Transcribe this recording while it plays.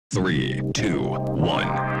3, 2,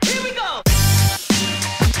 1. Here we go!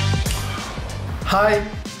 Hi,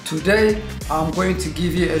 today I'm going to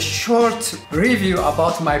give you a short review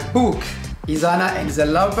about my book, Ezana and the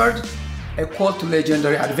Lovebird, A Call to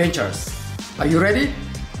Legendary Adventures. Are you ready?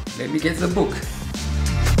 Let me get the book.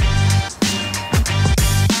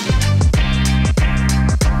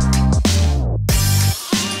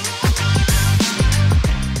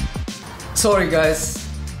 Sorry guys,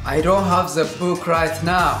 I don't have the book right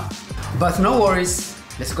now, but no worries,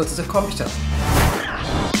 let's go to the computer.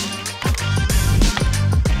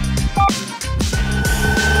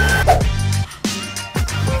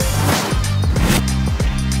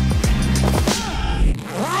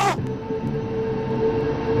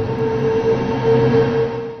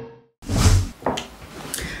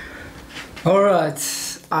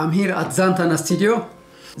 Alright, I'm here at Zantana studio.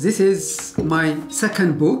 This is my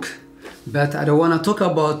second book, but I don't want to talk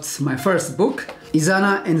about my first book.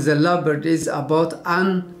 Ezana and the Lovebird is about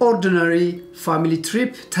an ordinary family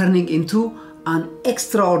trip turning into an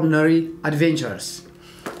extraordinary adventures.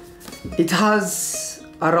 It has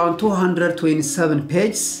around 227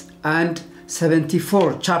 pages and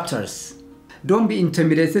 74 chapters. Don't be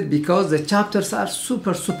intimidated because the chapters are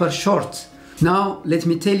super short. Now let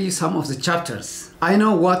me tell you some of the chapters. I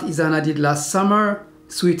know what Ezana did last summer,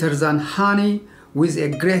 sweeter than honey. With a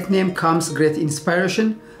great name comes great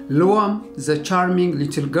inspiration. Luam, the charming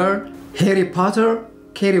little girl. Harry Potter,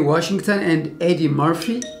 Kerry Washington and Eddie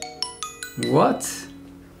Murphy. What?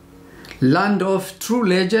 Land of True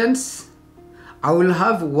Legends. I will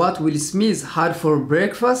have what Will Smith had for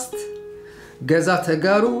breakfast.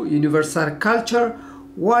 Gazatagaru, Universal Culture.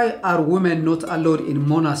 Why are women not allowed in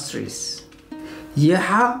monasteries?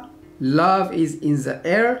 Yeha, Love is in the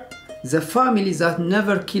Air. The Family That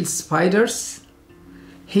Never Kills Spiders.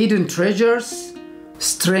 Hidden Treasures,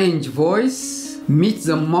 Strange Voice, Meet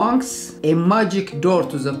the Monks, A Magic Door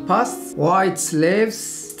to the Past, White Slaves,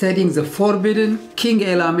 Studying the Forbidden, King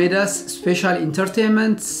Alameda's Special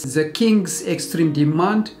Entertainment, The King's Extreme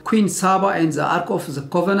Demand, Queen Saba and the Ark of the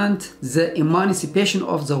Covenant, The Emancipation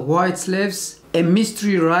of the White Slaves, A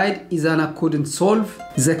Mystery Ride Ezana Couldn't Solve,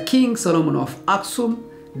 The King Solomon of Aksum,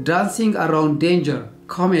 Dancing Around Danger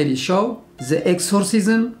Comedy Show, The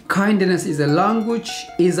Exorcism, Kindness is a Language,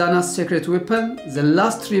 Ezana's Secret Weapon, The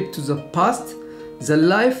Last Trip to the Past, The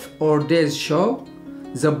Life or Death Show,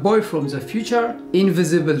 The Boy from the Future,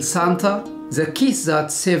 Invisible Santa, The Kiss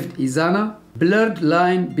That Saved Ezana, Blurred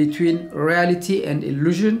Line Between Reality and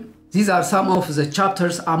Illusion. These are some of the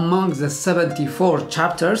chapters among the 74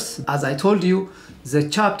 chapters. As I told you, the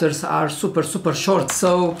chapters are super short.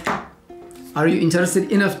 So, are you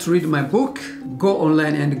interested enough to read my book? Go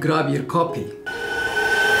online and grab your copy.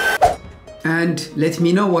 And let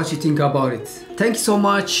me know what you think about it. Thank you so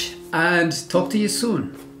much and talk to you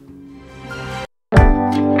soon.